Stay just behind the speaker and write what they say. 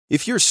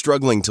If you're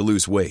struggling to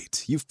lose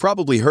weight, you've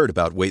probably heard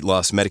about weight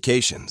loss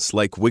medications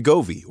like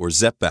Wegovy or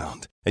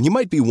Zepbound, and you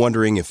might be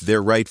wondering if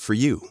they're right for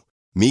you.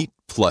 Meet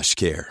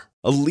PlushCare,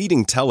 a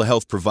leading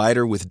telehealth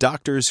provider with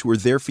doctors who are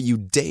there for you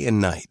day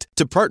and night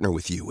to partner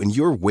with you in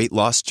your weight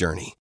loss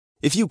journey.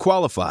 If you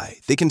qualify,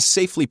 they can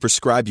safely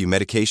prescribe you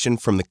medication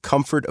from the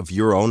comfort of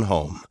your own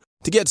home.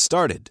 To get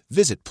started,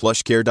 visit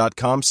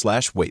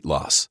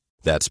plushcare.com/weightloss.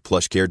 That's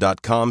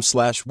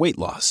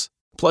plushcare.com/weightloss.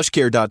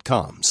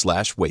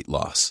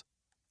 plushcare.com/weightloss.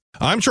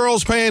 I'm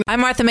Charles Payne.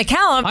 I'm Martha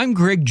McCallum. I'm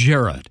Greg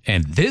Jarrett,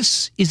 and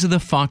this is the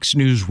Fox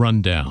News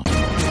Rundown.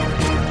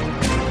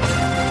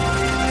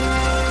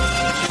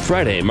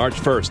 Friday, March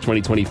 1st,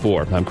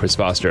 2024. I'm Chris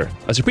Foster.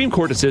 A Supreme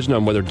Court decision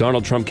on whether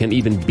Donald Trump can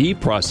even be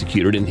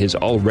prosecuted in his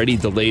already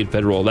delayed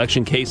federal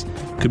election case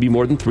could be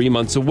more than 3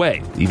 months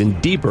away, even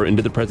deeper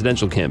into the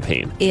presidential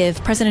campaign.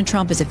 If President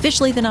Trump is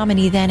officially the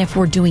nominee, then if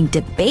we're doing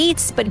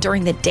debates, but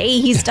during the day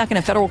he's stuck in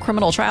a federal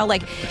criminal trial,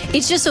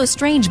 it's just so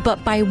strange.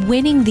 But by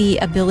winning the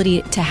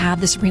ability to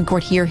have the Supreme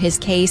Court hear his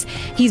case,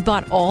 he's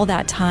bought all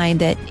that time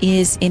that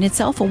is in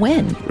itself a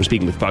win. We're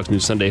speaking with Fox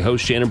News Sunday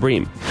host Shannon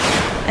Bream.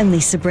 I'm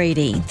Lisa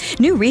Brady.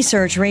 New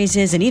research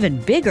raises an even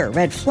bigger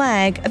red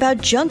flag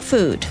about junk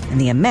food and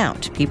the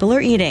amount people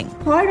are eating.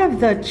 Part of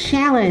the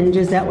challenge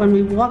is that when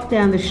we walk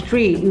down the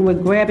street and we're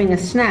grabbing a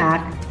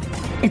snack,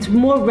 it's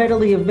more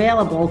readily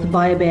available to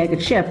buy a bag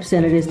of chips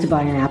than it is to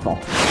buy an apple.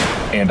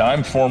 And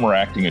I'm former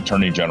Acting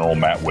Attorney General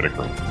Matt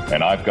Whitaker,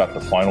 and I've got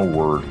the final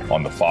word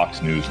on the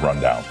Fox News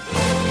Rundown.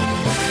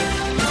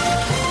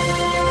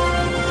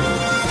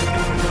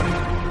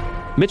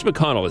 Mitch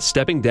McConnell is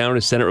stepping down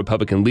as Senate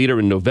Republican leader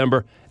in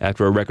November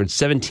after a record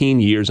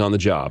 17 years on the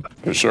job.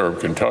 To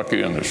serve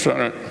Kentucky in the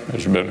Senate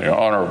has been the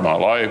honor of my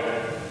life.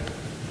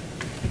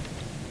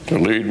 To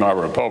lead my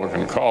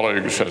Republican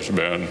colleagues has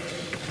been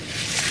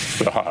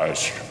the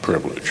highest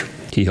privilege.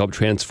 He helped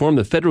transform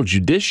the federal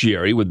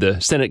judiciary, with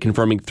the Senate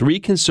confirming 3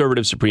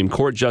 conservative Supreme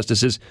Court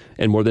justices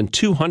and more than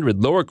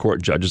 200 lower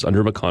court judges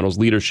under McConnell's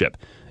leadership.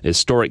 A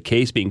historic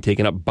case being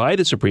taken up by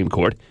the Supreme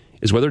Court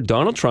is whether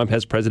Donald Trump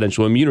has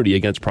presidential immunity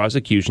against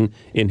prosecution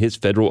in his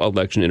federal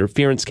election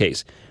interference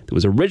case that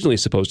was originally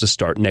supposed to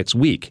start next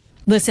week.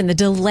 Listen, the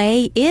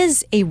delay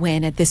is a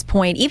win at this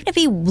point. Even if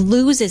he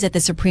loses at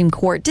the Supreme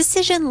Court,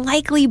 decision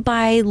likely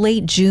by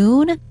late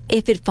June.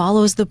 If it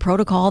follows the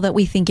protocol that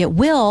we think it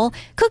will,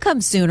 could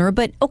come sooner.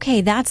 But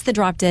okay, that's the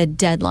drop-dead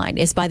deadline,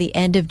 is by the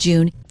end of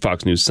June.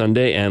 Fox News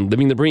Sunday and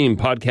Living the Bream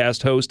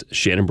podcast host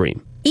Shannon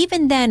Bream.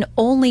 Even then,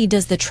 only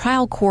does the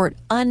trial court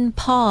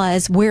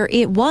unpause where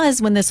it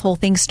was when this whole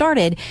thing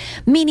started,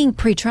 meaning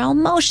pretrial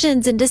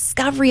motions and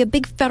discovery, a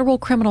big federal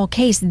criminal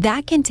case.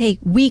 That can take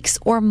weeks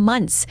or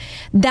months.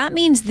 That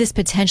means this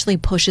potentially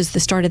pushes the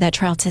start of that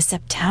trial to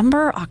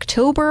September,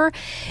 October.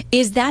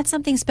 Is that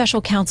something special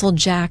counsel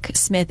Jack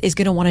Smith is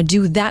going to want to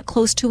do that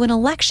close to an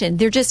election?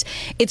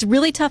 It's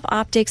really tough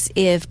optics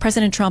if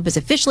President Trump is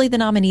officially the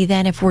nominee,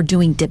 then if we're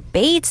doing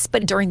debates,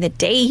 but during the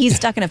day he's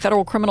stuck in a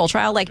federal criminal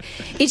trial.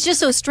 It's just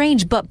so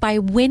strange. But by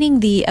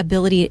winning the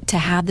ability to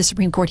have the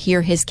Supreme Court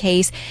hear his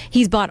case,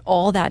 he's bought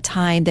all that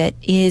time that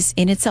is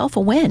in itself a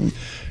win.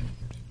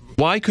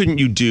 Why couldn't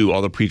you do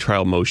all the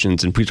pretrial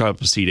motions and pretrial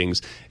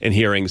proceedings and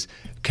hearings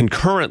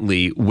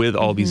concurrently with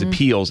all these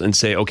appeals and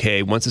say,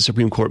 okay, once the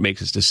Supreme Court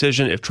makes its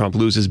decision, if Trump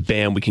loses,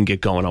 bam, we can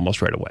get going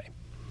almost right away?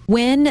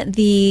 When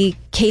the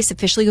case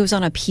officially goes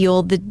on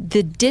appeal, the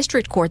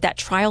district court, that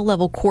trial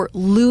level court,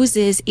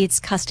 loses its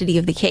custody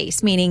of the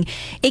case, meaning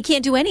it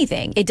can't do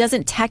anything. It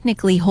doesn't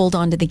technically hold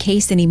on to the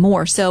case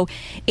anymore. So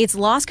it's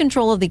lost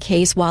control of the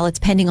case while it's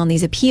pending on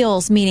these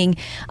appeals, meaning,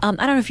 I don't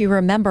know if you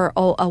remember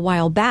a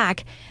while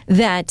back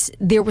that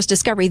there was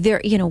discovery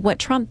there. What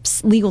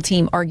Trump's legal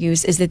team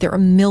argues is that there are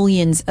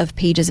millions of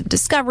pages of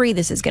discovery.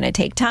 This is going to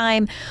take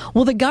time.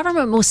 Well, the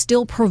government was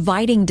still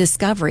providing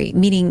discovery,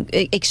 meaning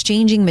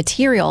exchanging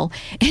material.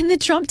 And the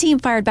Trump team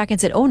fired back and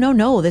said, oh,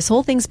 no, this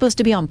whole thing's supposed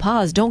to be on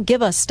pause. Don't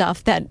give us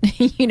stuff that,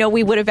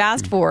 we would have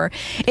asked for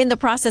in the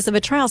process of a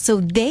trial. So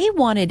they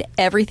wanted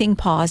everything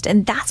paused.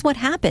 And that's what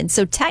happened.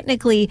 So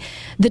technically,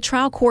 the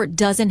trial court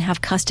doesn't have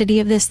custody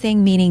of this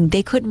thing, meaning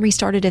they couldn't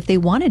restart it if they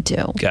wanted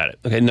to. Got it.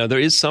 Okay. Now, there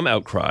is some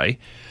outcry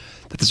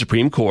that the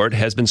Supreme Court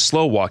has been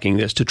slow walking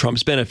this to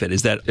Trump's benefit.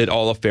 Is that at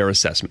all a fair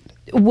assessment?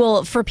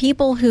 Well, for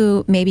people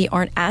who maybe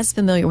aren't as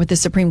familiar with the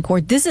Supreme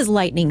Court, this is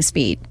lightning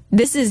speed.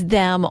 This is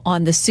them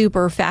on the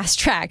super fast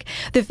track.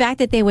 The fact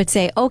that they would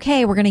say,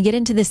 okay, we're going to get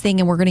into this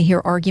thing and we're going to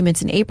hear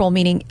arguments in April,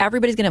 meaning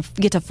everybody's going to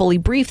get to fully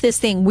brief this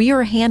thing. We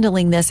are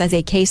handling this as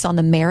a case on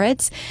the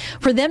merits.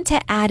 For them to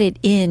add it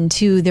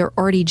into their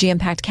already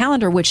jam-packed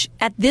calendar, which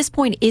at this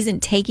point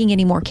isn't taking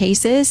any more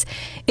cases,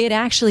 it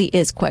actually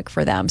is quick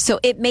for them. So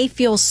it may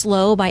feel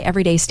slow by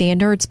everyday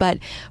standards, but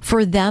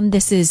for them,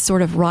 this is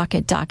sort of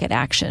rocket docket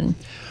action.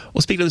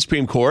 Well, speaking of the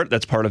Supreme Court,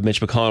 that's part of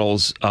Mitch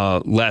McConnell's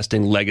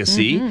lasting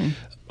legacy,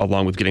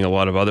 along with getting a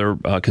lot of other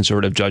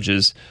conservative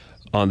judges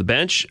on the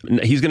bench.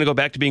 He's going to go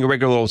back to being a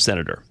regular old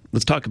senator.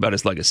 Let's talk about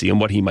his legacy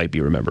and what he might be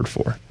remembered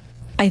for.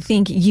 I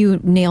think you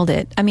nailed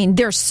it. I mean,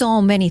 there's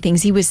so many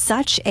things. He was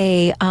such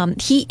a,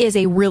 he is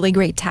a really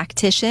great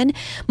tactician,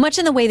 much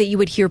in the way that you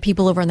would hear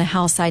people over on the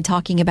House side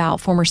talking about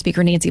former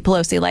Speaker Nancy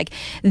Pelosi. Like,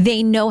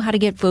 they know how to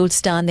get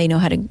votes done. They know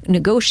how to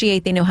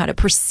negotiate. They know how to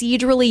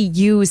procedurally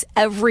use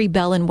every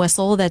bell and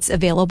whistle that's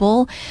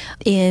available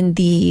in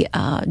the,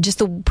 just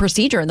the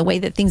procedure and the way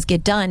that things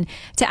get done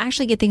to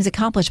actually get things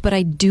accomplished. But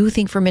I do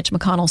think for Mitch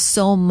McConnell,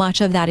 so much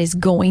of that is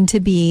going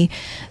to be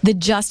the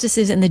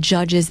justices and the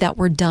judges that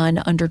were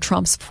done under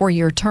Trump's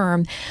 4-year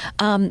term.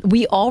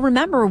 We all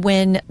remember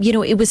when,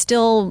 it was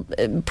still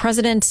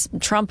President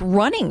Trump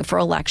running for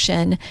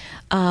election,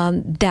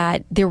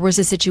 that there was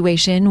a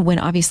situation when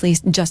obviously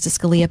Justice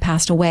Scalia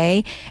passed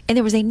away, and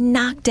there was a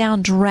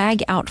knockdown,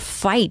 drag-out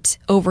fight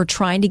over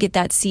trying to get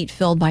that seat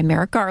filled by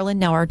Merrick Garland,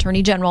 now our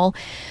Attorney General,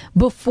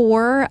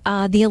 before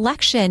the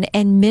election.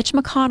 And Mitch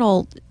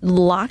McConnell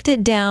locked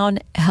it down,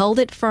 held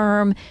it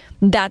firm.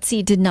 That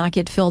seat did not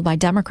get filled by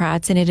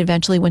Democrats, and it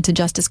eventually went to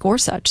Justice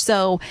Gorsuch.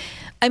 So,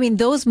 I mean,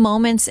 those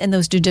moments and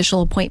those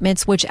judicial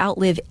appointments, which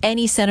outlive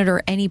any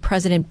senator, any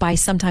president by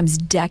sometimes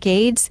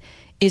decades,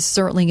 is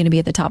certainly going to be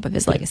at the top of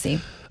his legacy.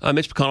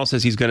 Mitch McConnell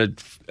says he's going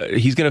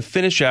to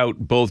finish out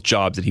both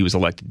jobs that he was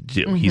elected to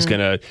do.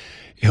 Mm-hmm.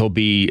 He'll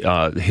be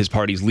his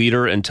party's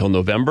leader until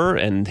November,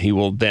 and he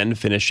will then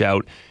finish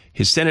out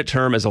his Senate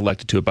term as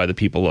elected to it by the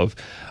people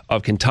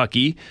of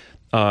Kentucky.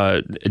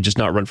 Just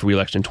not run for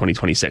re-election in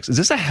 2026. Is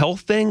this a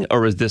health thing,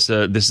 or is this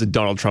a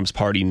Donald Trump's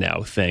party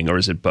now thing, or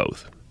is it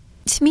both?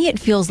 To me, it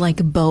feels like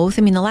both.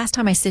 I mean, the last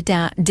time I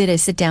did a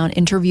sit-down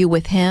interview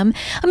with him,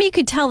 I mean, you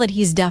could tell that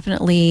he's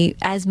definitely,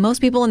 as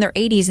most people in their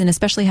 80s, and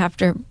especially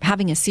after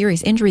having a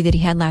serious injury that he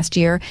had last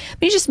year,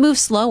 but he just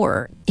moves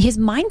slower. His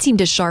mind seemed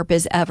as sharp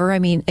as ever. I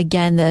mean,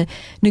 again, the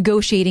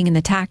negotiating and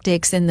the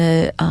tactics and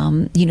the,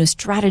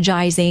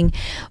 strategizing.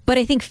 But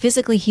I think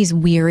physically he's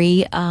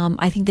weary.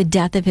 I think the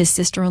death of his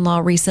sister-in-law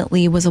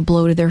recently was a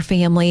blow to their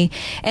family.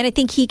 And I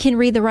think he can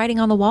read the writing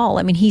on the wall.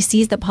 I mean, he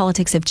sees that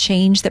politics have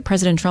changed, that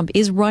President Trump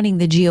is running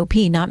the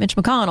GOP, not Mitch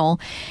McConnell.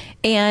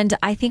 And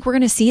I think we're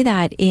going to see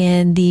that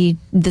in the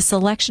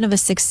selection of a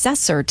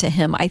successor to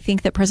him. I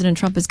think that President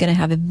Trump is going to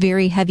have a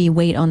very heavy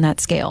weight on that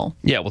scale.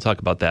 Yeah, we'll talk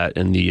about that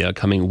in the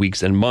coming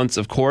weeks and months,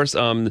 of course.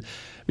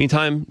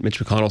 Meantime, Mitch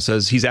McConnell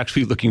says he's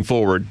actually looking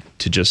forward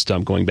to just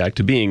going back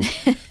to being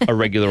a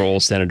regular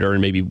old senator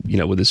and maybe,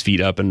 with his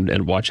feet up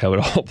and watch how it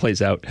all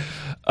plays out.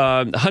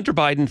 Hunter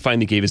Biden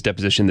finally gave his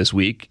deposition this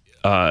week,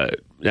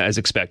 as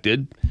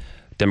expected.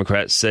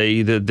 Democrats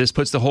say that this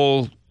puts the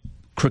whole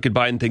crooked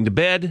Biden thing to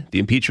bed. The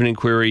impeachment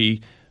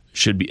inquiry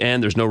should be,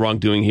 and there's no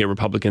wrongdoing here.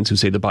 Republicans who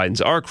say the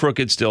Bidens are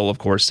crooked still, of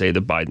course, say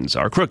the Bidens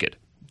are crooked.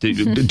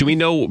 Do we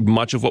know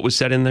much of what was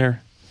said in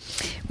there?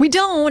 We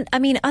don't. I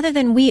mean, other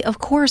than we, of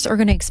course, are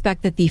going to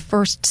expect that the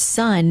first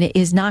son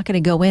is not going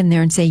to go in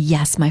there and say,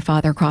 yes, my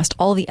father crossed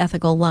all the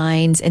ethical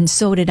lines and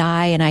so did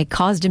I, and I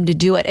caused him to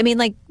do it. I mean,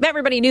 like,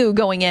 everybody knew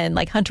going in,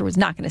 like, Hunter was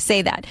not going to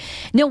say that.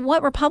 Now,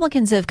 what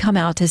Republicans have come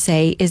out to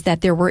say is that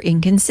there were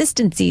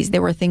inconsistencies.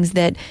 There were things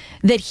that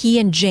he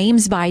and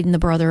James Biden, the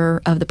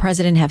brother of the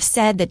president, have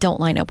said that don't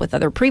line up with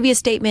other previous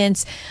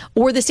statements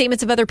or the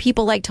statements of other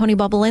people like Tony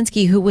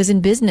Bobulinski, who was in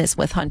business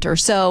with Hunter.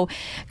 So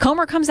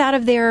Comer comes out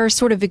of there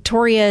sort of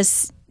victorious,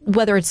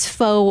 whether it's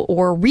faux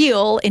or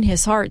real, in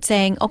his heart,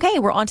 saying, okay,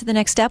 we're on to the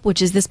next step,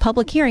 which is this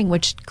public hearing,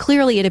 which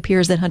clearly it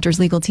appears that Hunter's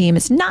legal team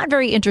is not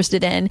very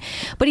interested in.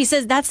 But he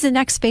says that's the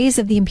next phase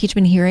of the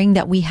impeachment hearing,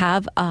 that we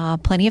have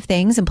plenty of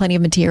things and plenty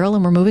of material,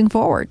 and we're moving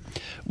forward.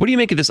 What do you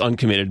make of this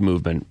uncommitted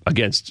movement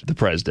against the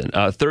president?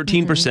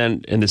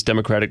 13% in this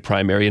Democratic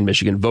primary in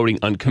Michigan voting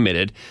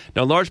uncommitted.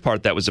 Now, in large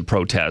part, that was a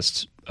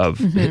protest of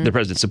the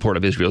president's support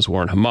of Israel's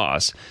war on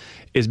Hamas.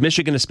 Is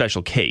Michigan a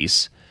special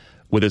case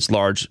with its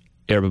large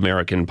Arab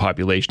American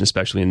population,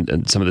 especially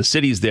in some of the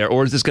cities there,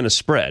 or is this going to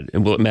spread?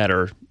 And will it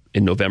matter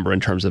in November in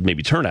terms of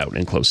maybe turnout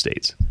in close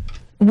states?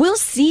 We'll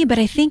see, but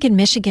I think in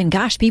Michigan,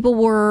 gosh, people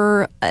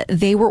were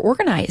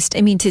organized.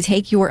 I mean, to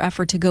take your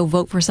effort to go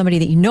vote for somebody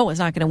that you know is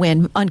not going to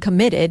win,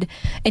 uncommitted,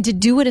 and to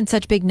do it in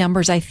such big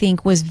numbers, I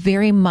think was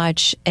very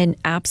much an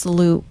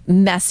absolute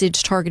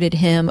message targeted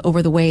him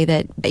over the way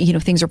that,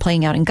 things are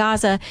playing out in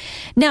Gaza.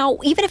 Now,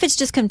 even if it's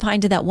just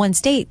confined to that one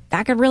state,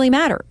 that could really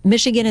matter.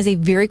 Michigan is a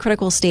very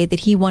critical state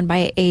that he won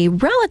by a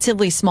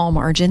relatively small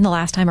margin the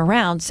last time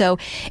around. So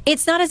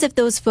it's not as if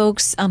those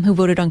folks who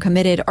voted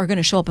uncommitted are going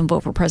to show up and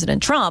vote for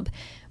President Trump,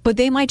 but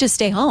they might just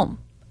stay home.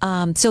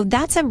 So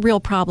that's a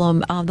real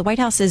problem. The White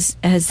House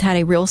has had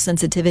a real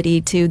sensitivity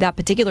to that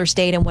particular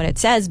state and what it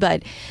says.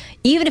 But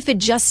even if it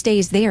just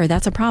stays there,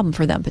 that's a problem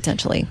for them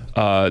potentially.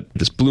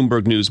 This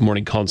Bloomberg News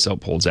morning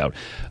consult polls out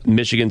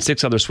Michigan,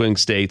 6 other swing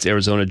states,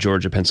 Arizona,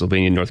 Georgia,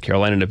 Pennsylvania, North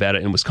Carolina, Nevada,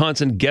 and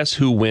Wisconsin. Guess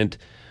who went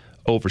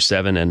over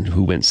 7 and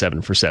who went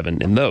 7 for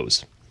 7 in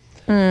those?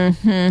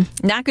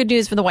 Not good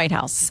news for the White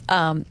House.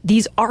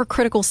 These are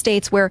critical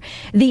states where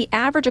the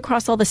average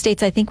across all the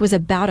states, I think, was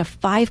about a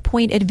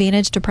 5-point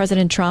advantage to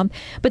President Trump.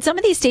 But some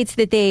of these states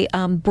that they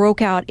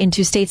broke out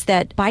into states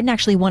that Biden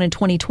actually won in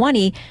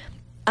 2020,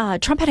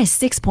 Trump had a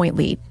 6-point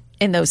lead.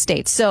 in those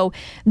states. So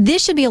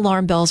this should be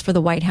alarm bells for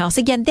the White House.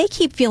 Again, they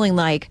keep feeling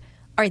like,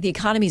 all right, the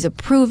economy's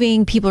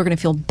improving. People are going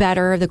to feel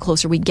better the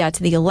closer we get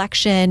to the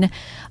election.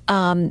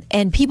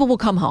 And people will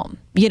come home.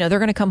 They're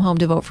going to come home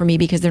to vote for me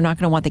because they're not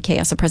going to want the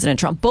chaos of President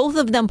Trump. Both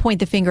of them point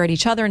the finger at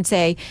each other and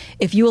say,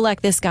 if you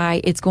elect this guy,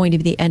 it's going to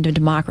be the end of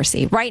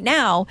democracy. Right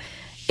now,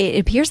 it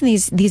appears in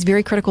these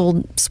very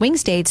critical swing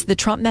states, the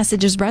Trump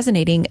message is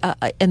resonating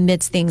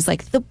amidst things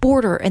like the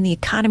border and the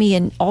economy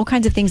and all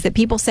kinds of things that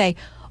people say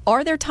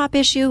are their top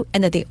issue,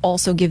 and that they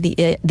also give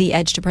the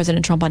edge to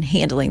President Trump on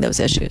handling those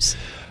issues.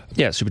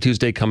 Yeah, Super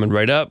Tuesday coming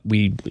right up.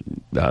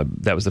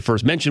 That was the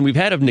first mention we've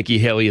had of Nikki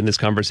Haley in this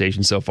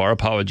conversation so far.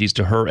 Apologies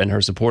to her and her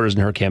supporters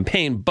and her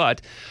campaign.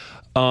 But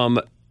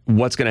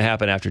what's going to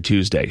happen after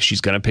Tuesday?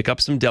 She's going to pick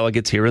up some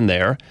delegates here and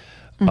there.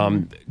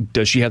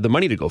 Does she have the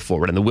money to go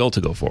forward and the will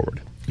to go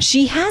forward?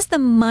 She has the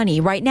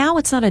money. Right now,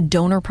 it's not a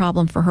donor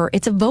problem for her.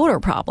 It's a voter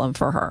problem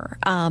for her.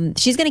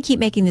 She's going to keep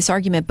making this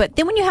argument. But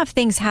then when you have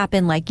things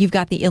happen, like you've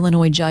got the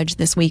Illinois judge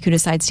this week who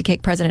decides to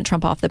kick President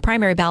Trump off the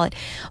primary ballot,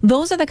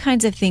 those are the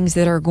kinds of things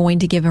that are going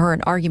to give her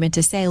an argument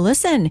to say,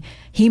 listen,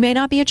 he may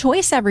not be a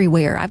choice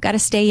everywhere. I've got to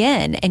stay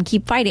in and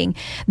keep fighting.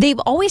 They've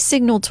always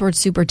signaled towards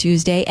Super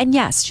Tuesday. And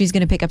yes, she's going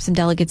to pick up some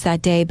delegates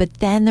that day. But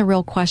then the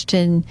real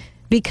question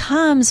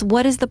becomes,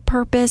 what is the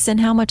purpose and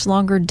how much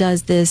longer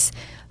does this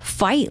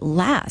fight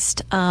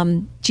last?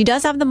 She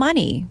does have the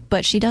money,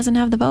 but she doesn't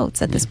have the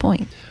votes at this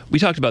point. We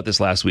talked about this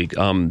last week.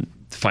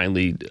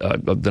 Finally,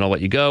 then I'll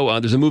let you go.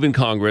 There's a move in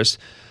Congress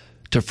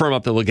to firm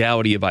up the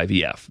legality of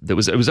IVF. It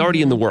was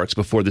already in the works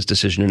before this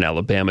decision in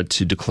Alabama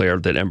to declare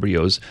that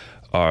embryos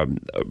are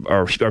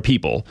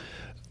people.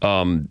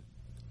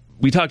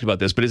 We talked about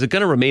this, but is it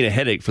going to remain a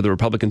headache for the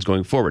Republicans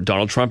going forward?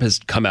 Donald Trump has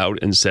come out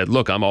and said,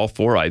 look, I'm all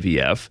for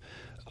IVF.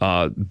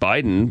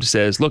 Biden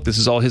says, look, this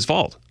is all his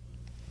fault.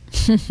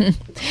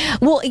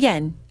 Well,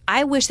 again,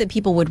 I wish that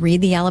people would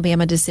read the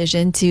Alabama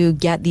decision to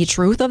get the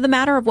truth of the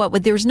matter of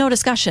there was no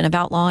discussion of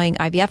outlawing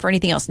IVF or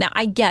anything else. Now,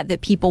 I get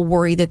that people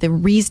worry that the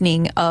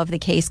reasoning of the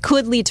case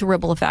could lead to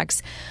ripple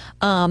effects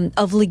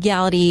of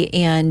legality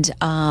and,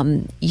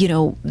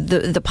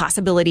 the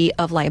possibility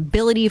of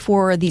liability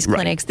for these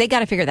clinics. Right. They got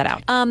to figure that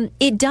out.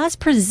 It does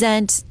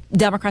present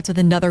Democrats with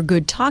another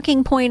good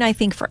talking point, I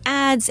think, for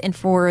ads and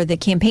for the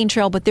campaign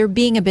trail, but they're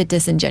being a bit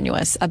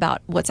disingenuous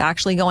about what's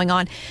actually going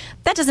on.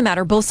 That doesn't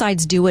matter. Both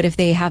sides do it if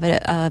they have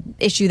a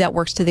issue that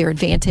works to their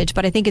advantage,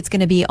 but I think it's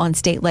going to be on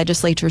state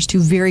legislatures to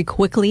very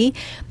quickly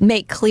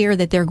make clear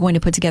that they're going to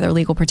put together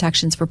legal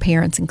protections for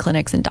parents and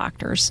clinics and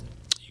doctors.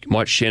 You can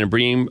watch Shannon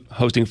Bream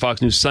hosting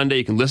Fox News Sunday.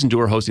 You can listen to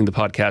her hosting the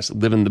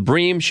podcast Living the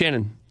Bream.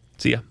 Shannon,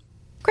 see ya.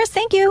 Chris,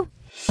 thank you.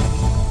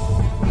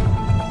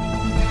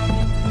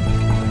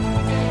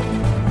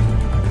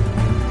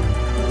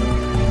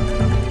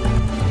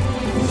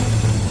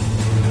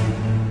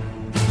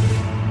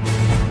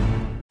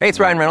 Hey, it's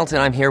Ryan Reynolds,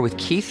 and I'm here with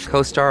Keith,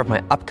 co-star of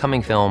my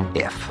upcoming film,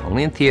 If,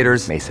 only in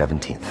theaters May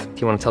 17th.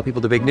 Do you want to tell people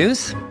the big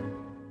news?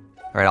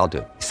 All right, I'll do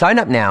it. Sign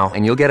up now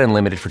and you'll get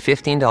unlimited for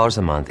 $15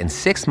 a month and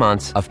 6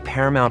 months of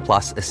Paramount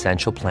Plus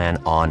Essential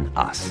Plan on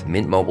us.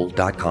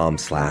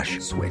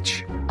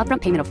 MintMobile.com/switch.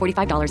 Upfront payment of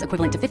 $45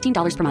 equivalent to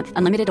 $15 per month.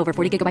 Unlimited over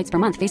 40 gigabytes per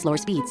month. Face lower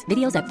speeds.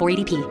 Videos at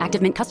 480p.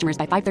 Active Mint customers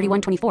by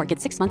 531.24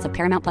 get 6 months of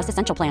Paramount Plus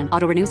Essential Plan.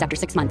 Auto renews after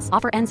 6 months.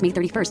 Offer ends May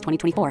 31st,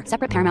 2024.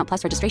 Separate Paramount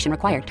Plus registration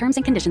required. Terms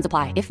and conditions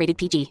apply if rated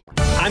PG.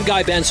 I'm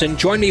Guy Benson.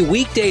 Join me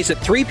weekdays at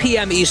 3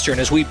 p.m. Eastern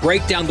as we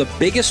break down the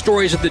biggest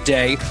stories of the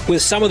day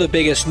with some of the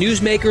biggest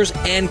newsmakers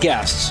and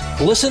guests.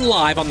 Listen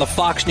live on the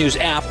Fox News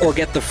app or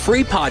get the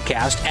free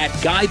podcast at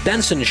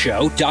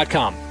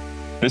GuyBensonShow.com.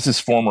 This is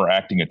former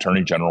Acting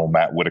Attorney General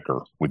Matt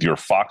Whitaker with your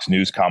Fox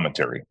News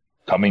commentary.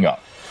 Coming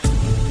up.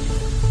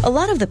 A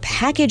lot of the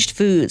packaged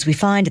foods we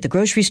find at the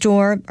grocery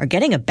store are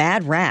getting a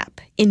bad rap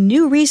in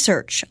new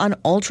research on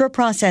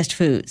ultra-processed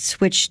foods,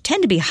 which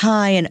tend to be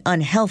high in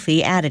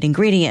unhealthy added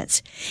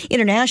ingredients.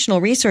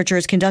 International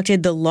researchers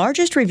conducted the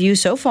largest review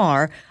so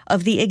far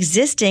of the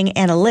existing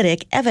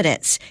analytic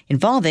evidence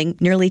involving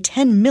nearly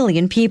 10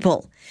 million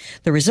people.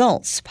 The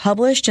results,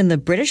 published in the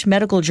British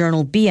medical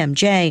journal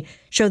BMJ,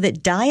 show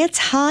that diets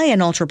high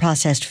in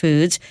ultra-processed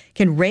foods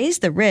can raise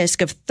the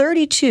risk of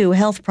 32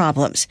 health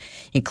problems,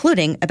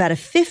 including about a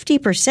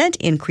 50%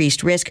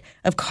 increased risk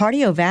of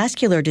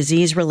cardiovascular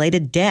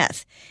disease-related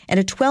death and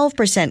a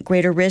 12%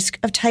 greater risk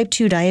of type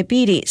 2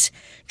 diabetes,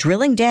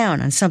 drilling down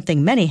on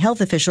something many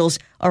health officials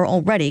are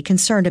already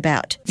concerned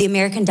about. The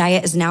American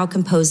diet is now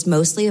composed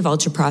mostly of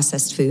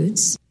ultra-processed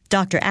foods.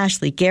 Dr.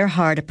 Ashley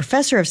Gerhard, a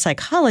professor of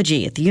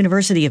psychology at the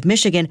University of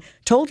Michigan,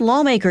 told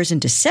lawmakers in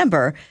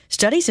December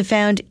studies have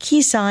found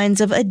key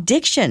signs of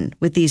addiction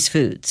with these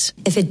foods.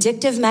 If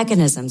addictive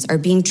mechanisms are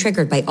being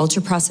triggered by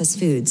ultra-processed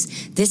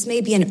foods, this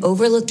may be an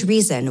overlooked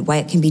reason why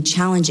it can be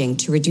challenging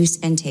to reduce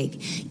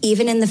intake,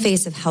 even in the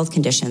face of health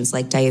conditions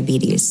like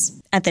diabetes.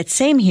 At that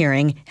same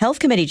hearing, Health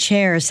Committee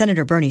Chair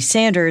Senator Bernie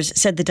Sanders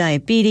said the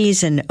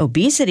diabetes and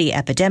obesity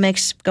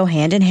epidemics go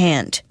hand in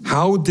hand.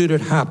 How did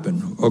it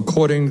happen,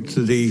 according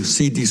to the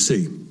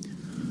CDC,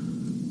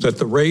 that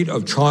the rate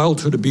of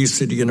childhood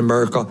obesity in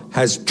America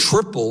has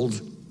tripled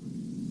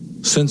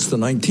since the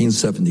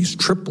 1970s,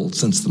 tripled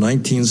since the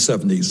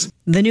 1970s.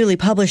 The newly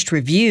published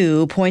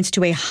review points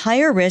to a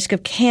higher risk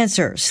of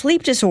cancer,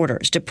 sleep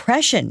disorders,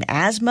 depression,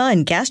 asthma,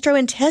 and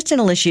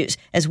gastrointestinal issues,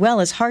 as well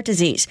as heart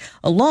disease,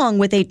 along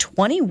with a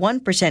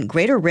 21%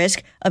 greater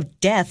risk of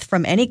death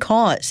from any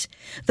cause.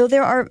 Though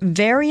there are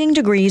varying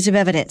degrees of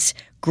evidence,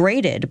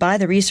 graded by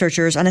the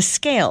researchers on a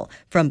scale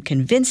from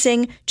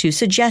convincing to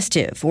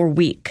suggestive or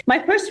weak. My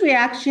first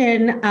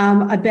reaction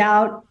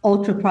about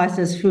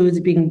ultra-processed foods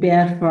being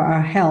bad for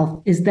our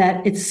health is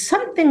that it's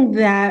something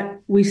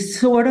that we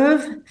sort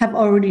of have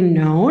already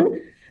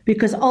known,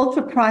 because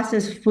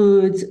ultra-processed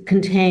foods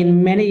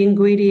contain many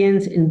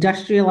ingredients,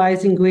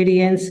 industrialized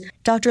ingredients.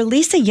 Dr.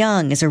 Lisa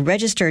Young is a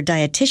registered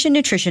dietitian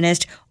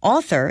nutritionist,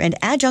 author, and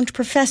adjunct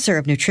professor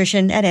of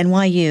nutrition at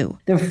NYU.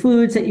 They're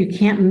foods that you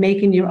can't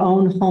make in your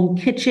own home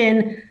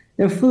kitchen.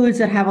 They're foods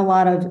that have a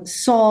lot of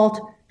salt,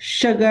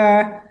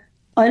 sugar,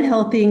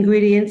 unhealthy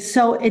ingredients.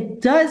 So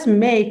it does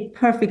make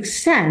perfect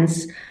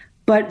sense.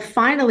 But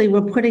finally,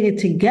 we're putting it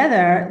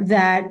together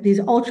that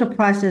these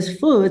ultra-processed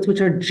foods, which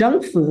are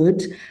junk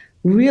foods,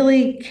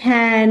 really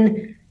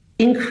can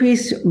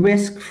increase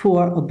risk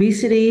for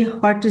obesity,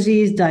 heart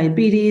disease,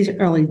 diabetes,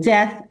 early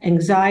death,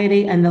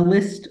 anxiety, and the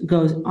list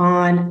goes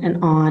on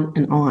and on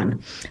and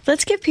on.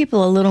 Let's give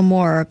people a little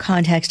more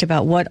context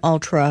about what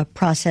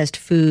ultra-processed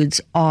foods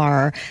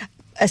are,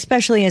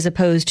 especially as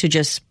opposed to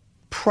just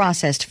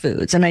processed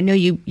foods. And I know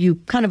you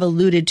kind of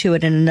alluded to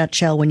it in a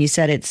nutshell when you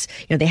said it's,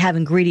 they have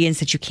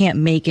ingredients that you can't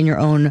make in your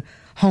own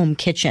home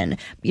kitchen.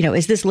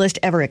 Is this list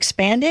ever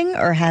expanding,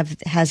 or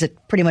has it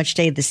pretty much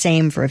stayed the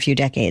same for a few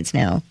decades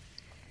now?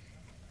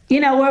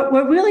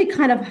 We're really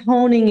kind of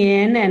honing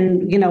in,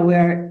 and,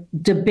 we're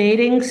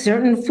debating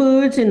certain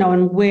foods,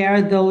 and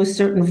where those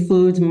certain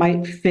foods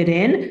might fit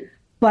in.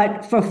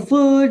 But for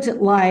foods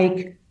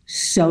like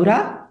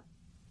soda,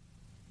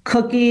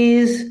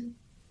 cookies,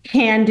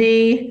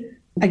 candy,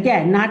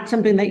 again, not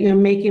something that you're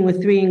making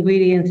with 3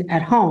 ingredients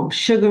at home.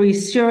 Sugary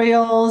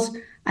cereals,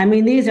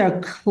 these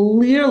are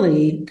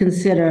clearly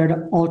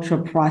considered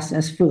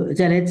ultra-processed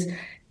foods. And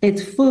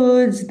it's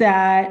foods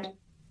that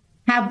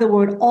have the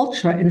word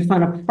ultra in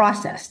front of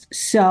processed.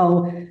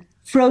 So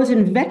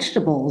frozen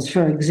vegetables,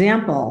 for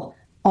example,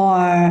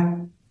 are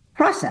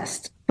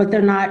processed, but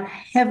they're not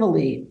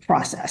heavily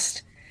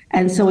processed.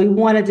 And so we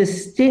want to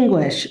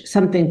distinguish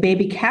something.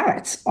 Baby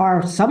carrots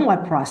are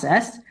somewhat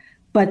processed,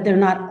 but they're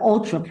not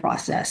ultra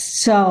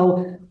processed.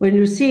 So when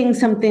you're seeing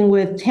something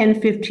with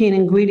 10, 15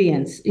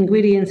 ingredients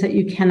that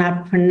you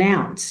cannot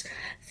pronounce,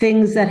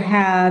 things that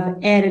have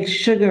added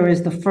sugar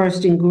as the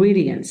first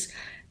ingredients,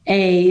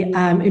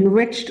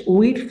 enriched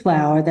wheat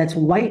flour, that's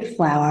white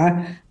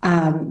flour,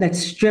 that's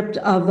stripped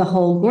of the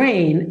whole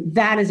grain,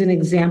 that is an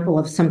example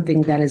of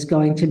something that is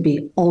going to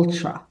be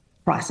ultra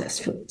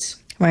processed foods.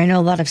 Right, I know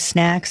a lot of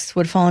snacks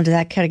would fall into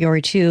that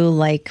category too,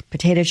 like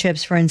potato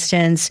chips, for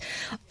instance.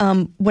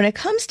 When it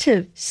comes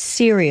to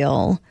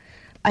cereal,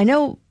 I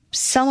know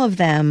some of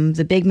them,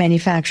 the big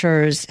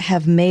manufacturers,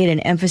 have made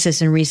an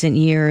emphasis in recent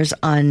years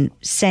on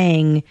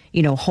saying,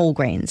 whole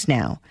grains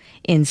now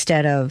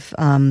instead of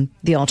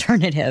the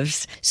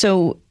alternatives.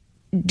 So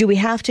do we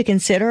have to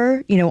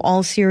consider,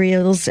 all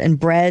cereals and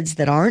breads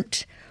that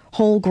aren't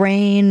whole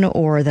grain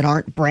or that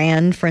aren't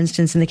bran, for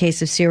instance, in the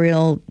case of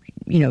cereal?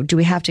 Do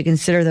we have to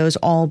consider those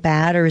all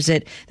bad, or is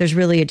it there's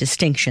really a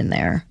distinction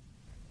there?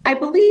 I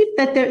believe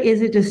that there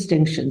is a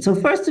distinction. So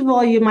first of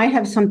all, you might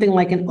have something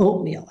like an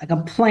oatmeal, like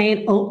a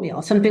plain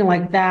oatmeal. Something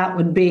like that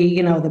would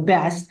be, the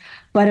best.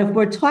 But if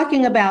we're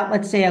talking about,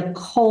 let's say, a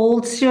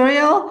cold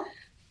cereal,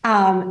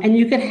 and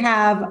you could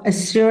have a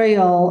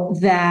cereal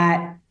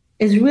that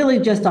is really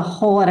just a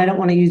whole, and I don't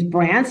want to use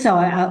brand, so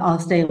I'll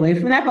stay away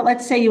from that. But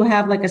let's say you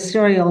have like a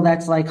cereal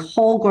that's like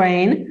whole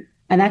grain,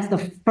 and that's the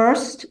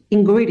first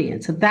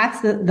ingredient. So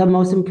that's the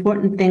most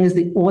important thing, is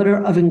the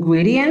order of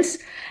ingredients.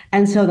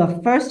 And so the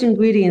first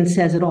ingredient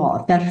says it all.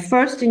 If that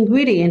first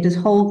ingredient is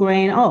whole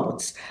grain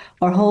oats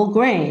or whole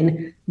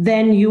grain,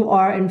 then you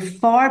are in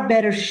far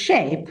better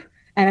shape.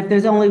 And if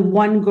there's only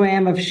 1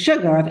 gram of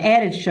sugar, of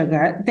added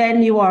sugar,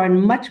 then you are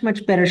in much,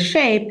 much better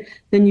shape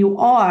than you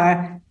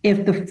are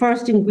if the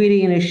first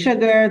ingredient is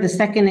sugar, the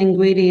second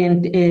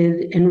ingredient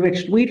is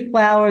enriched wheat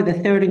flour, the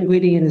third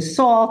ingredient is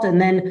salt,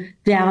 and then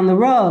down the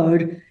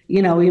road,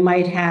 we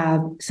might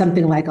have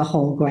something like a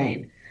whole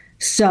grain.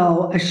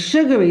 So a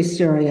sugary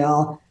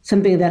cereal,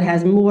 something that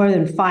has more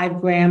than 5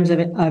 grams of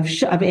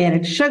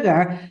added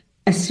sugar,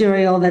 a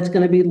cereal that's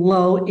going to be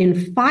low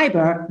in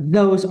fiber,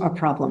 those are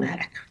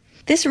problematic.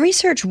 This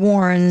research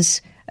warns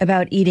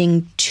about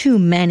eating too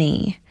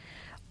many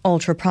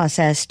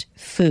ultra-processed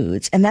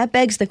foods. And that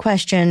begs the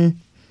question,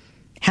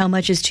 how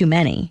much is too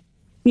many?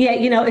 Yeah,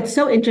 it's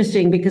so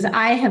interesting because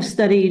I have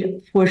studied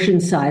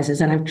portion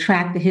sizes and I've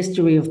tracked the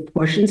history of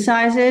portion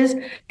sizes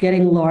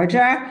getting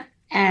larger.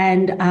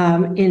 And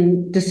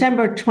in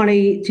December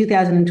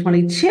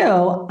 2022,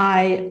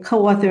 I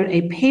co-authored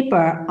a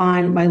paper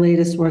on my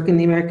latest work in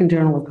the American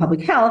Journal of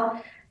Public Health.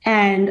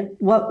 And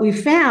what we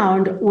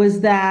found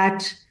was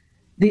that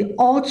the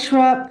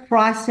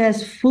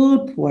ultra-processed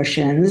food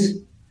portions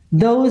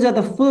those are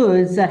the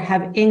foods that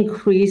have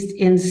increased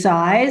in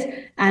size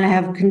and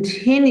have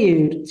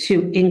continued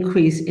to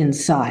increase in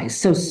size.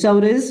 So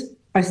sodas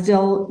are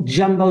still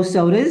jumbo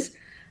sodas.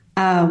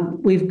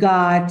 We've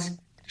got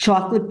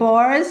chocolate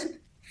bars,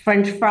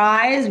 French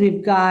fries.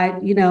 We've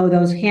got,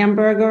 those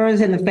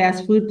hamburgers in the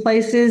fast food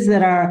places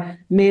that are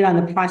made on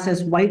the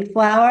processed white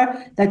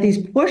flour, that these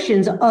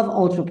portions of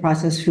ultra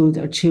processed foods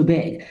are too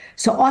big.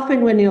 So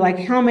often when you're like,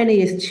 how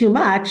many is too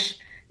much?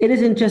 It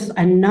isn't just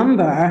a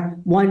number,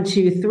 1,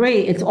 2, 3.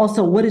 It's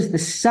also what is the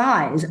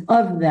size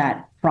of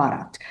that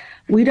product.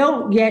 We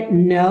don't yet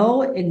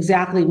know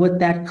exactly what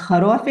that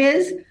cutoff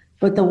is,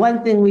 but the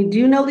one thing we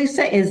do know,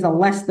 Lisa, is the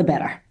less the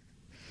better.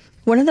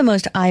 One of the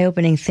most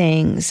eye-opening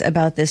things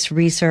about this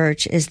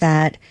research is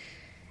that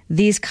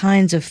these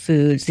kinds of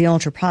foods, the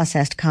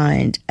ultra-processed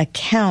kind,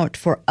 account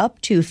for up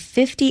to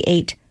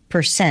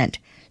 58%,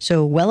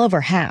 so well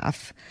over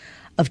half,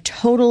 of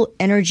total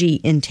energy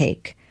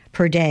intake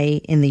per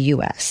day in the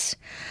U.S.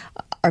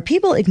 Are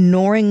people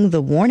ignoring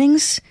the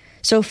warnings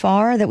so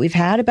far that we've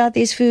had about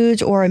these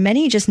foods, or are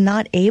many just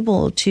not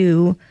able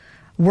to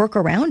work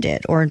around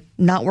it or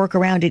not work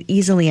around it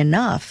easily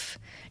enough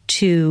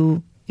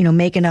to,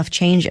 make enough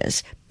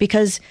changes?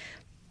 Because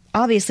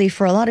obviously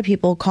for a lot of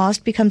people,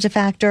 cost becomes a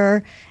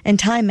factor and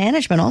time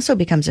management also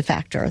becomes a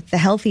factor. The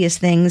healthiest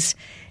things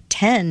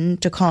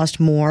tend to cost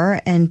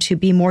more and to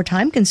be more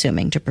time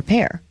consuming to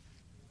prepare.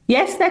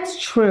 Yes, that's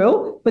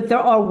true, but there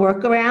are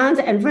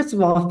workarounds. And first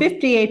of all,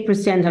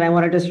 58%, and I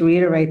want to just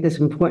reiterate this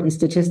important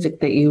statistic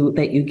that you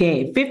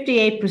gave,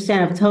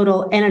 58% of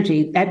total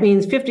energy, that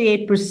means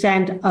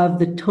 58% of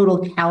the total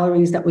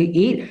calories that we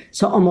eat.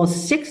 So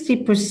almost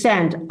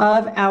 60%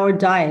 of our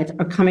diet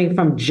are coming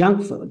from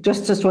junk food,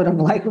 just to sort of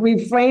like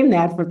reframe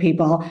that for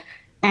people.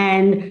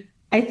 And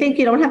I think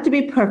you don't have to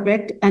be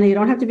perfect, and you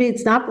don't have to be,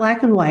 it's not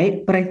black and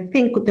white, but I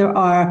think there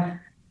are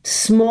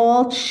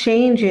small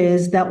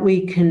changes that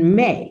we can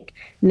make.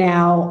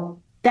 Now,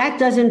 that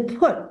doesn't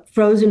put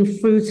frozen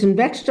fruits and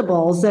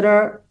vegetables that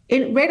are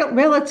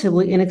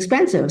relatively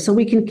inexpensive. So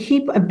we can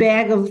keep a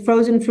bag of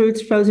frozen fruits,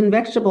 frozen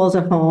vegetables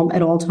at home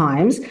at all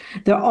times.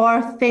 There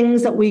are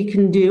things that we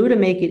can do to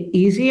make it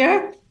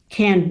easier.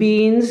 Canned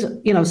beans,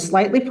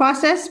 slightly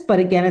processed, but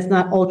again, it's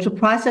not ultra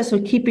processed. So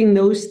keeping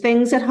those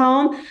things at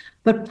home.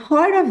 But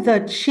part of the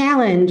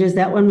challenge is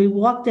that when we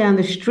walk down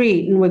the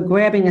street and we're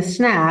grabbing a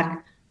snack,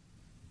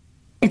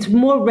 it's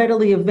more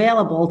readily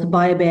available to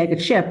buy a bag of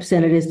chips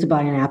than it is to buy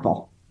an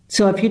apple.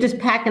 So if you just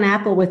pack an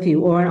apple with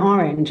you or an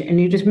orange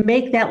and you just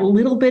make that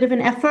little bit of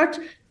an effort,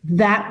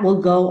 that will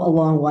go a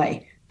long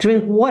way.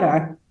 Drink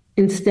water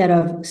instead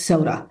of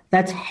soda.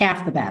 That's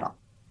half the battle.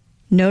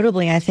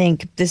 Notably, I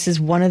think this is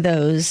one of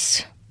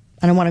those,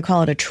 I don't want to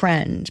call it a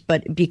trend,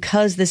 but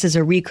because this is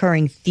a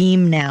recurring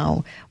theme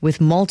now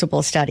with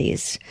multiple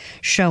studies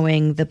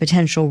showing the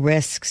potential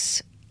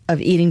risks of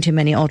eating too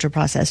many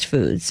ultra-processed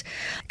foods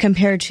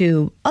compared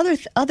to other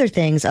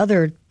things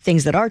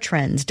that are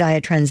trends,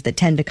 diet trends that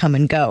tend to come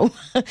and go.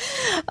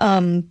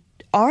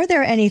 Are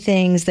there any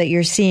things that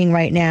you're seeing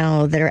right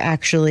now that are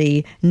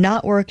actually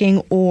not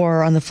working,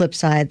 or on the flip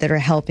side that are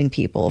helping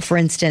people? For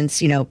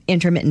instance,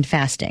 intermittent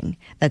fasting.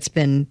 That's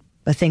been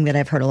a thing that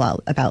I've heard a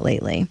lot about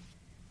lately.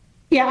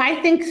 Yeah,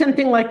 I think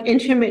something like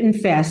intermittent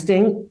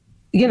fasting,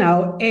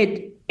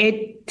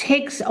 it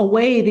takes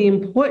away the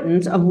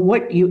importance of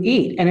what you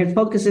eat, and it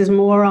focuses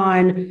more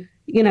on,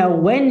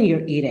 when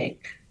you're eating.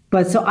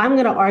 But so I'm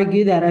going to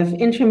argue that if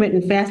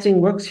intermittent fasting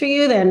works for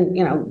you, then,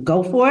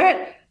 go for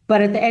it.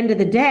 But at the end of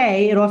the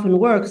day, it often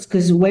works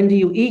because when do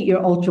you eat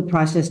your ultra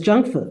processed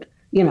junk food?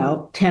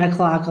 10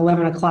 o'clock,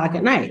 11 o'clock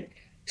at night.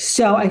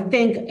 So I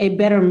think a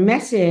better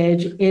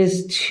message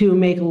is to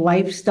make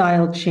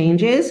lifestyle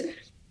changes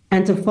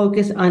and to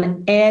focus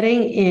on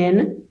adding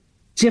in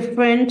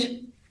different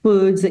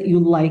foods that you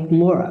like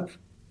more of.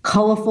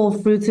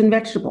 Colorful fruits and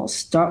vegetables,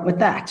 start with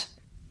that.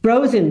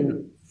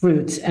 Frozen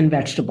fruits and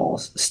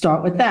vegetables,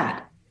 start with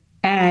that.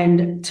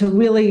 And to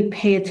really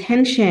pay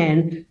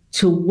attention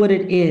to what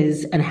it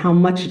is and how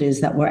much it is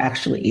that we're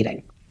actually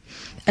eating.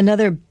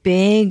 Another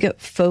big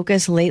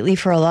focus lately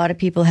for a lot of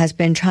people has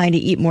been trying to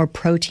eat more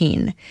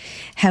protein.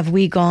 Have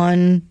we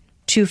gone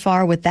too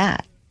far with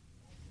that?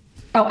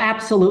 Oh,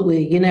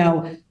 absolutely.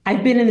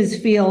 I've been in this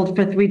field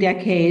for 3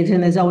 decades,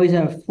 and there's always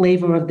a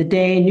flavor of the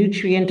day,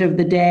 nutrient of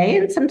the day.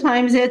 And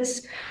sometimes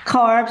it's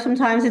carbs,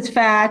 sometimes it's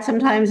fat,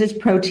 sometimes it's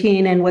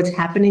protein. And what's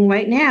happening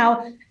right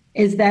now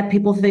is that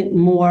people think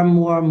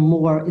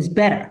more is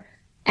better.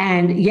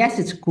 And yes,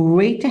 it's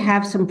great to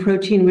have some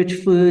protein-rich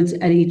foods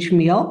at each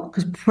meal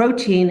because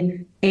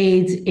protein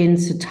aids in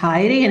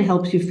satiety and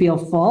helps you feel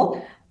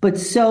full. But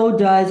so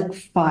does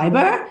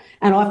fiber.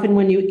 And often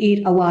when you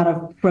eat a lot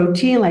of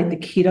protein, like the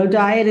keto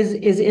diet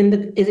is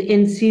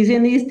in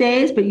season these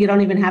days, but you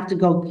don't even have to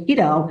go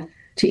keto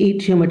to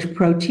eat too much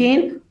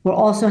protein. We're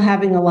also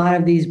having a lot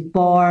of these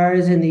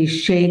bars and these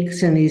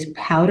shakes and these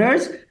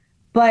powders.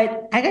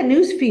 But I got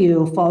news for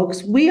you,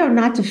 folks. We are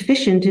not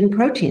deficient in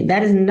protein.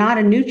 That is not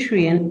a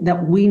nutrient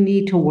that we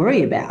need to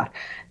worry about.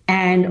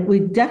 And we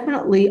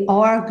definitely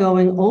are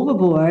going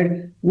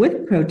overboard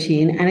with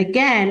protein. And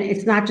again,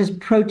 it's not just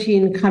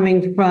protein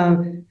coming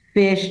from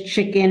fish,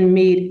 chicken,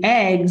 meat,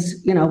 eggs,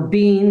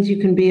 beans. You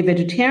can be a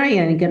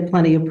vegetarian and get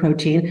plenty of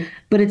protein,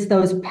 but it's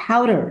those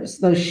powders,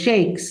 those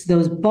shakes,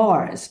 those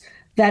bars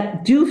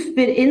that do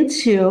fit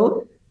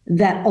into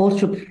that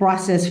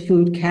ultra-processed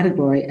food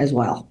category as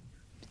well.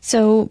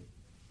 So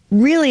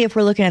really, if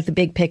we're looking at the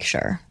big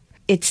picture,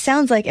 it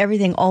sounds like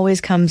everything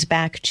always comes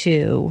back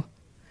to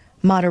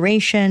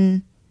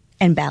moderation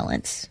and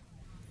balance.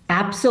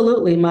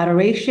 Absolutely.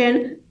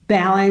 Moderation,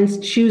 balance,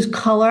 choose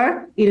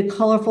color, eat a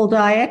colorful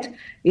diet,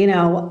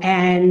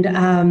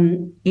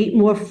 and eat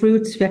more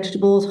fruits,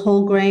 vegetables,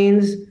 whole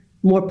grains,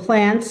 more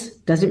plants.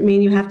 Doesn't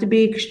mean you have to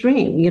be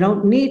extreme. You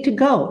don't need to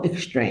go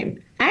extreme.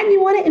 And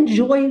you want to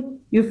enjoy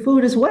your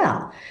food as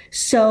well.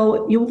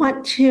 So you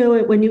want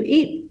to, when you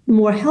eat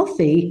more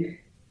healthy,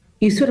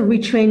 you sort of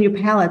retrain your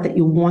palate that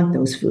you want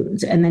those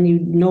foods, and then you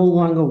no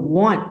longer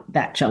want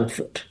that junk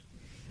food.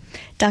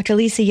 Dr.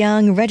 Lisa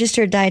Young,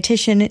 registered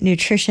dietitian,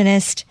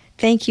 nutritionist,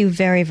 thank you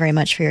very, very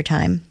much for your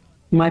time.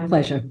 My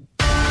pleasure.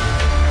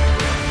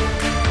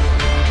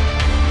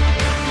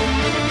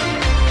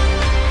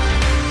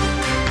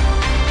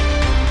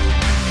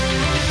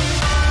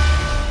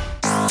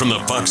 From the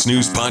Fox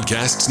News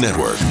Podcasts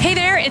Network. Hey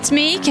there, it's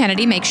me,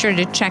 Kennedy. Make sure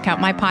to check out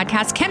my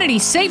podcast, Kennedy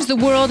Saves the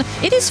World.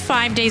 It is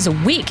 5 days a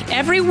week,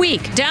 every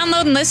week.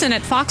 Download and listen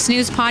at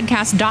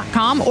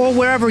foxnewspodcast.com or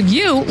wherever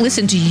you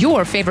listen to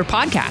your favorite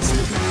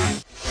podcast.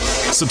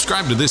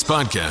 Subscribe to this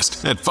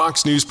podcast at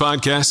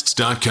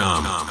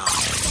foxnewspodcasts.com.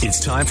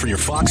 It's time for your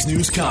Fox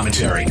News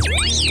commentary.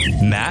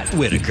 Matt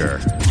Whitaker.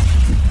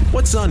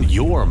 What's on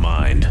your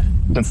mind?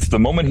 Since the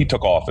moment he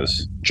took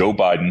office, Joe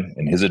Biden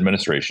and his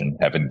administration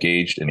have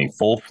engaged in a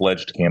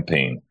full-fledged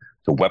campaign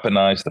to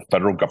weaponize the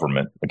federal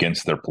government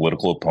against their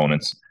political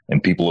opponents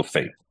and people of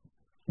faith.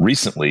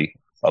 Recently,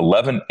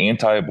 11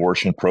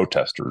 anti-abortion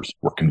protesters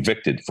were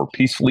convicted for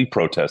peacefully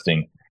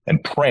protesting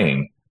and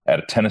praying at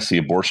a Tennessee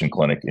abortion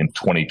clinic in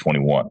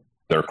 2021.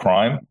 Their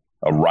crime?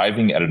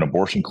 Arriving at an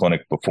abortion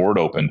clinic before it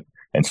opened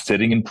and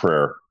sitting in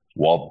prayer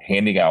while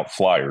handing out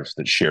flyers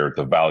that shared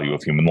the value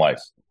of human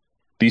life.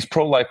 These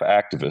pro-life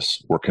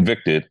activists were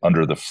convicted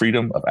under the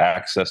Freedom of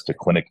Access to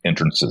Clinic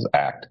Entrances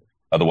Act,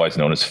 otherwise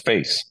known as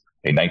FACE,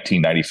 a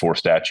 1994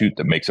 statute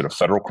that makes it a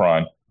federal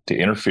crime to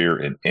interfere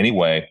in any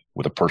way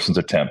with a person's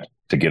attempt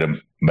to get a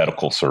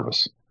medical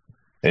service.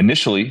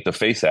 Initially, the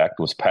FACE Act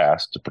was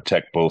passed to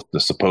protect both the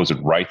supposed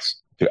rights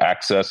to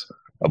access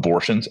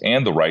abortions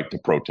and the right to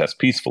protest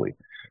peacefully,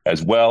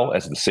 as well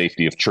as the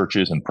safety of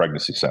churches and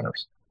pregnancy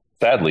centers.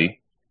 Sadly,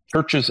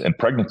 churches and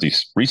pregnancy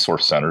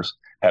resource centers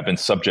have been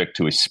subject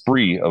to a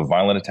spree of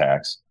violent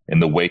attacks in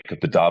the wake of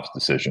the Dobbs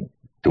decision,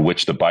 to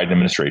which the Biden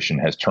administration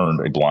has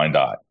turned a blind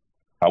eye.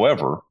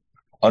 However,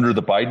 under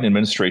the Biden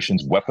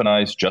administration's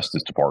weaponized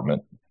Justice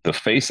Department, the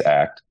FACE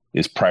Act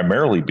is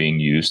primarily being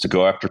used to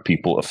go after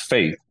people of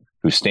faith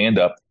who stand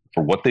up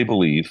for what they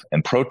believe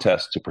and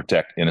protest to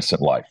protect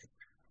innocent life.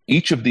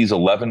 Each of these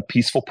 11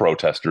 peaceful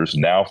protesters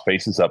now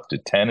faces up to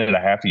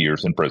 10.5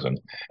 years in prison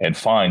and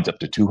fines up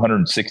to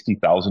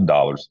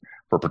 $260,000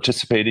 for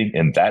participating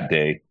in that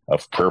day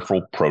of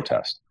prayerful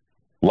protest.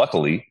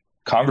 Luckily,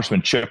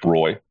 Congressman Chip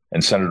Roy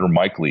and Senator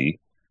Mike Lee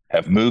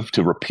have moved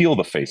to repeal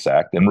the FACE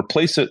Act and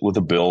replace it with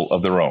a bill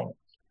of their own,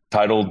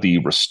 titled the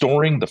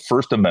Restoring the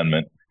First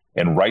Amendment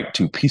and Right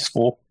to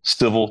Peaceful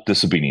Civil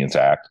Disobedience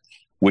Act,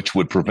 which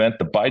would prevent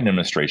the Biden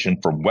administration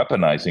from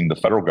weaponizing the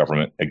federal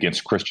government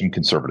against Christian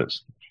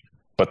conservatives.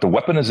 But the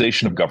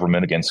weaponization of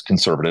government against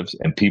conservatives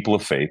and people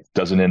of faith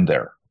doesn't end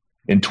there.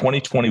 In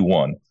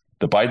 2021,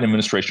 the Biden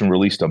administration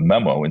released a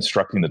memo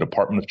instructing the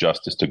Department of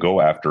Justice to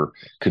go after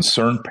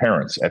concerned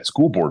parents at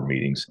school board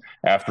meetings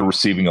after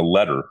receiving a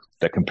letter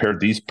that compared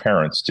these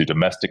parents to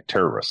domestic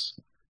terrorists.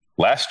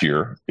 Last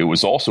year, it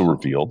was also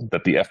revealed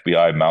that the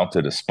FBI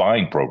mounted a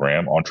spying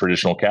program on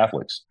traditional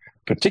Catholics,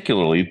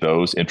 particularly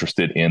those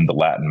interested in the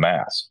Latin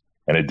Mass,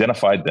 and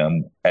identified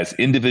them as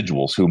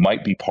individuals who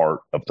might be part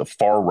of the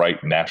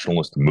far-right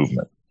nationalist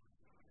movement.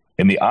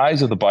 In the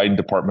eyes of the Biden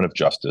Department of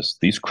Justice,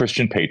 these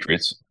Christian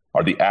patriots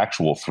are the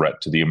actual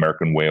threat to the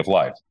American way of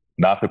life,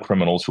 not the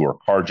criminals who are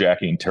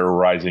carjacking,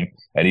 terrorizing,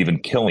 and even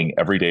killing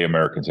everyday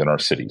Americans in our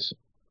cities.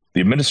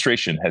 The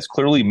administration has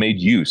clearly made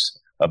use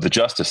of the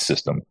justice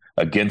system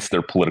against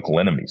their political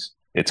enemies.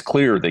 It's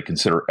clear they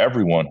consider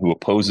everyone who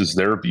opposes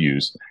their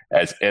views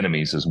as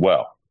enemies as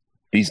well.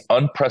 These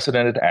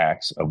unprecedented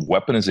acts of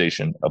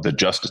weaponization of the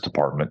Justice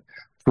Department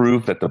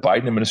prove that the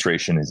Biden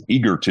administration is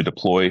eager to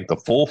deploy the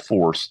full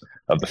force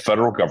of the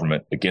federal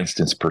government against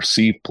its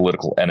perceived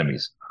political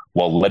enemies,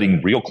 while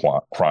letting real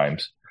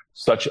crimes,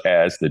 such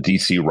as the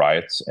D.C.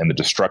 riots and the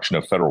destruction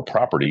of federal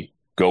property,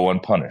 go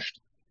unpunished.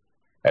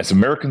 As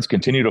Americans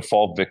continue to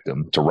fall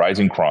victim to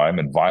rising crime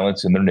and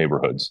violence in their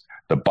neighborhoods,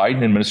 the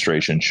Biden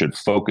administration should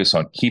focus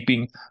on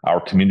keeping our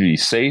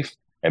communities safe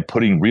and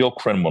putting real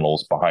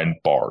criminals behind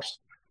bars.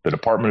 The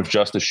Department of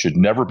Justice should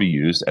never be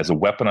used as a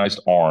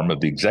weaponized arm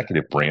of the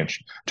executive branch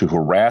to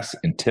harass,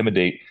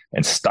 intimidate,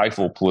 and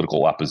stifle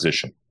political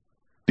opposition.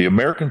 The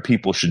American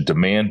people should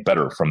demand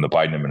better from the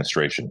Biden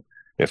administration.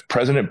 If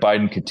President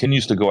Biden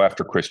continues to go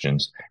after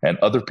Christians and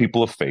other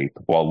people of faith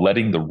while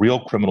letting the real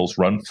criminals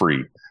run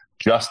free,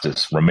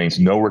 justice remains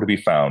nowhere to be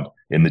found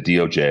in the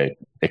DOJ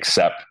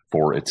except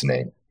for its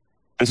name.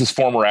 This is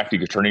former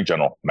Acting Attorney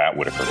General Matt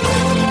Whitaker.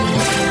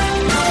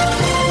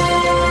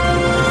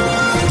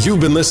 You've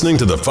been listening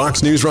to the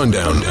Fox News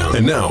Rundown.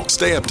 And now,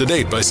 stay up to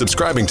date by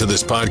subscribing to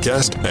this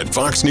podcast at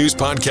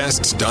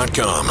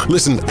foxnewspodcasts.com.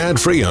 Listen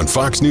ad-free on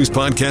Fox News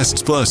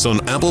Podcasts Plus on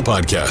Apple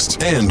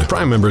Podcasts. And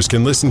Prime members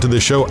can listen to the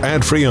show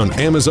ad-free on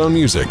Amazon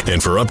Music.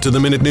 And for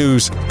up-to-the-minute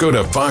news, go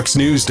to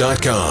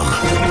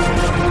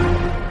foxnews.com.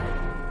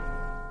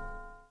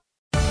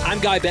 I'm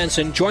Guy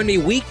Benson. Join me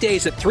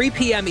weekdays at 3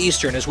 p.m.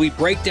 Eastern as we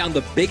break down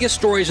the biggest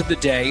stories of the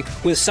day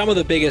with some of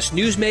the biggest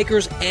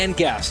newsmakers and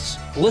guests.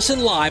 Listen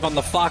live on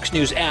the Fox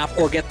News app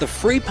or get the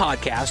free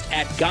podcast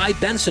at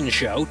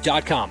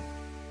GuyBensonShow.com.